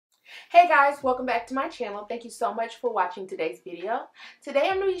Hey guys, welcome back to my channel. Thank you so much for watching today's video. Today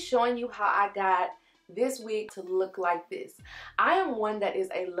I'm going to be showing you how I got this wig to look like this. I am one that is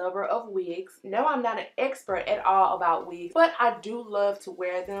a lover of wigs. No, I'm not an expert at all about wigs, but I do love to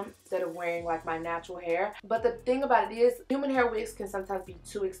wear them instead of wearing like my natural hair. But the thing about it is, human hair wigs can sometimes be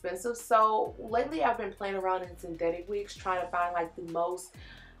too expensive. So lately I've been playing around in synthetic wigs, trying to find like the most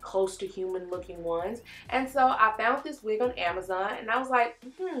close to human looking ones. And so I found this wig on Amazon and I was like,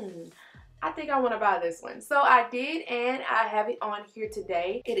 I think I want to buy this one. So I did, and I have it on here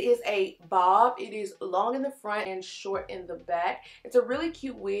today. It is a bob. It is long in the front and short in the back. It's a really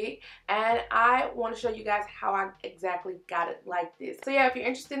cute wig, and I want to show you guys how I exactly got it like this. So yeah, if you're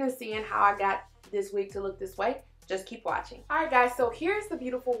interested in seeing how I got this wig to look this way, just keep watching. Alright guys, so here's the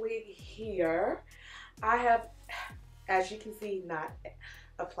beautiful wig here. I have, as you can see, not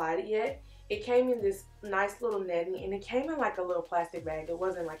applied it yet. It came in this nice little netting, and it came in like a little plastic bag. It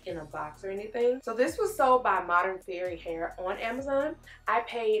wasn't like in a box or anything. So this was sold by Modern Fairy Hair on Amazon. I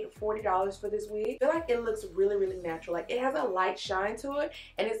paid $40 for this wig. I feel like it looks really, really natural. Like, it has a light shine to it,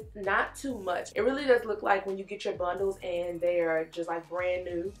 and it's not too much. It really does look like when you get your bundles and they are just like brand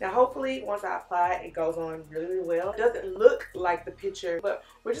new. Now hopefully once I apply it, it goes on really, really well. It doesn't look like the picture, but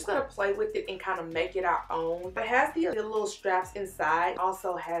we're just gonna play with it and kind of make it our own. It has the little straps inside. It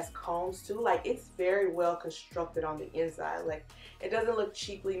also has combs too. Like, it's very well constructed on the inside. Like, it doesn't look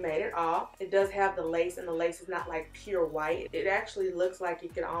cheaply made at all. It does have the lace, and the lace is not like pure white. It actually looks like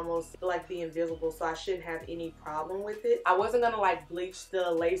it could almost like be invisible, so I shouldn't have any problem with it. I wasn't gonna like bleach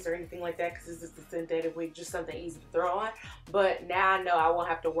the lace or anything like that because this is a synthetic wig, just something easy to throw on. But now I know I won't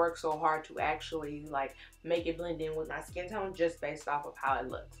have to work so hard to actually like make it blend in with my skin tone just based off of how it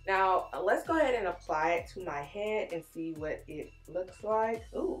looks. Now let's go ahead and apply it to my head and see what it looks like.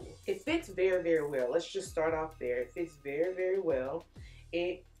 Ooh, it fits very, very well. Let's just start off there. It fits very, very well.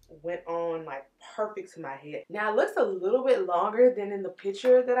 It went on like perfect to my head. Now it looks a little bit longer than in the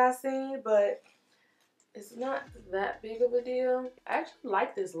picture that I seen, but it's not that big of a deal. I actually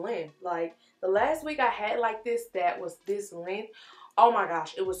like this length. Like, the last wig I had like this that was this length, oh my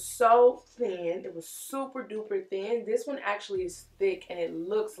gosh, it was so thin. It was super duper thin. This one actually is thick, and it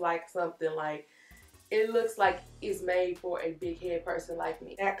looks like something like, it looks like it's made for a big head person like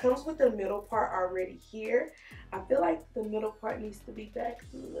me. Now it comes with the middle part already here. I feel like the middle part needs to be back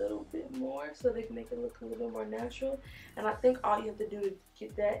a little bit more so they can make it look a little bit more natural. And I think all you have to do to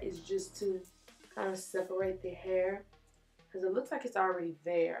get that is just to kind of separate the hair, because it looks like it's already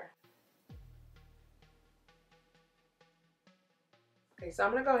there. Okay, so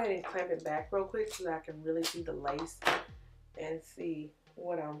I'm gonna go ahead and clamp it back real quick so that I can really see the lace and see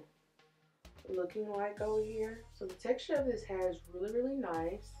what I'm looking like over here. So the texture of this hair is really, really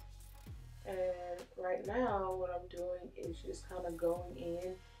nice. And right now what I'm doing is just kind of going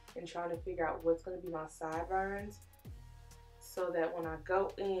in and trying to figure out what's going to be my sideburns, so that when I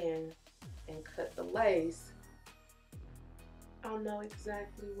go in and cut the lace, I'll know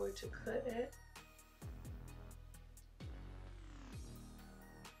exactly where to cut it.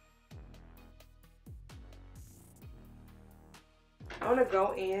 I'm gonna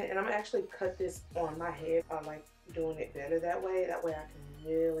go in and I'm gonna actually cut this on my head. I like doing it better that way. That way I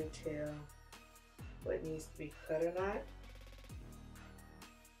can really tell what needs to be cut or not.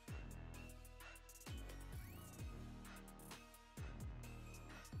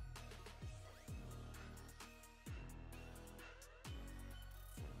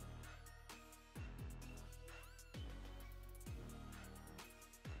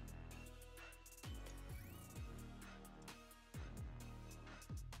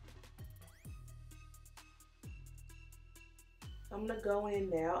 I'm gonna go in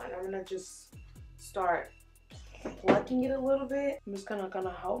now and I'm gonna just start plucking it a little bit. I'm just gonna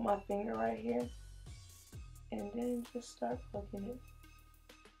hold my finger right here and then just start plucking it.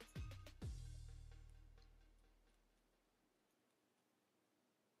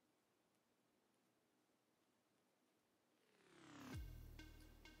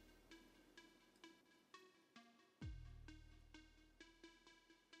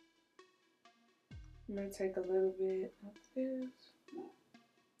 I'm gonna take a little bit of this.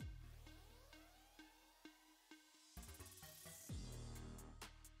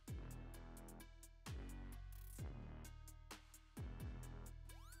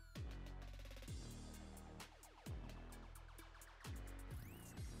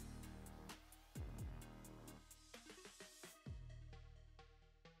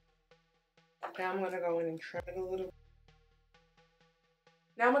 Now I'm gonna go in and trim it a little bit.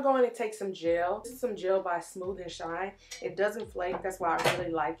 Now I'm gonna go in and take some gel. This is some gel by Smooth and Shine. It doesn't flake, that's why I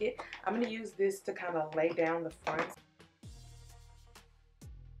really like it. I'm gonna use this to kind of lay down the front.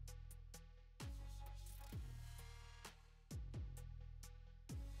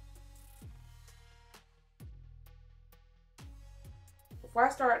 before I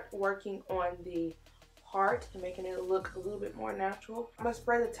start working on the part and making it look a little bit more natural, I'm gonna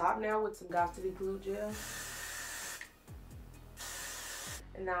spray the top now with some Got2b glue gel.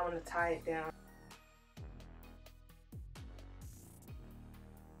 And now I'm gonna tie it down.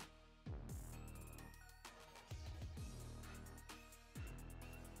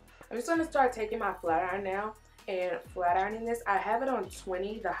 I'm just gonna start taking my flat iron now and flat ironing this. I have it on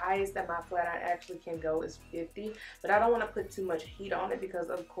 20. The highest that my flat iron actually can go is 50, but I don't want to put too much heat on it because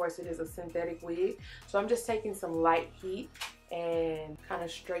of course it is a synthetic wig. So I'm just taking some light heat and kind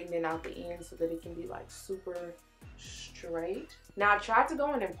of straightening out the ends so that it can be like super straight. Now I tried to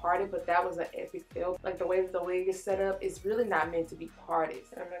go in and part it, but that was an epic fail. Like the way that the wig is set up, it's really not meant to be parted.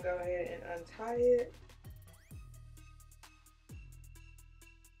 So I'm gonna go ahead and untie it.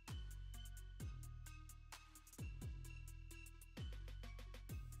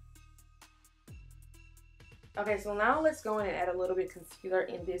 Okay, so now let's go in and add a little bit of concealer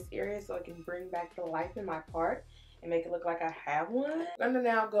in this area so I can bring back the life in my part and make it look like I have one. I'm gonna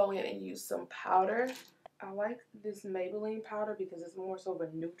now go in and use some powder. I like this Maybelline powder because it's more so of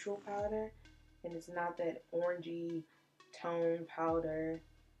a neutral powder and it's not that orangey tone powder.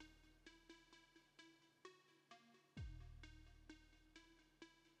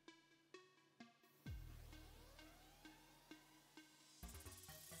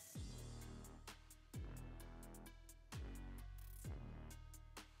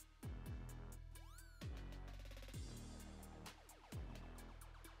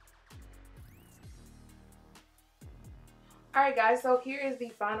 Alright guys, so here is the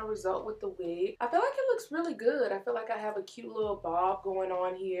final result with the wig. I feel like it looks really good. I feel like I have a cute little bob going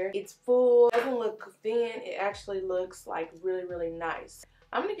on here. It's full. It doesn't look thin. It actually looks like really, really nice.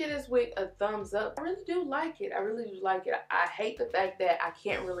 I'm going to give this wig a thumbs up. I really do like it. I really do like it. I hate the fact that I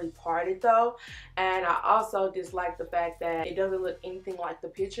can't really part it though. And I also dislike the fact that it doesn't look anything like the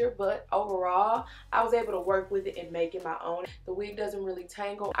picture. But overall, I was able to work with it and make it my own. The wig doesn't really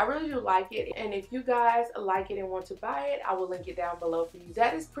tangle. I really do like it. And if you guys like it and want to buy it, I will link it down below for you.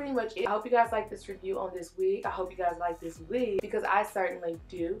 That is pretty much it. I hope you guys like this review on this wig. I hope you guys like this wig because I certainly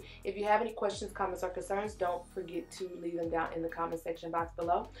do. If you have any questions, comments, or concerns, don't forget to leave them down in the comment section box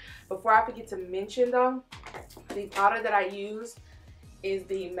below. Before I forget to mention though, the powder that I use is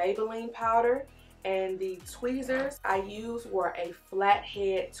the Maybelline powder, and the tweezers I used were a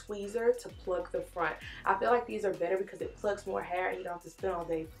flathead tweezer to pluck the front. I feel like these are better because it plucks more hair and you don't have to spend all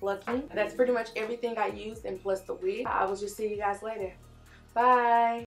day plucking. That's pretty much everything I used and plus the wig. I will just see you guys later. Bye.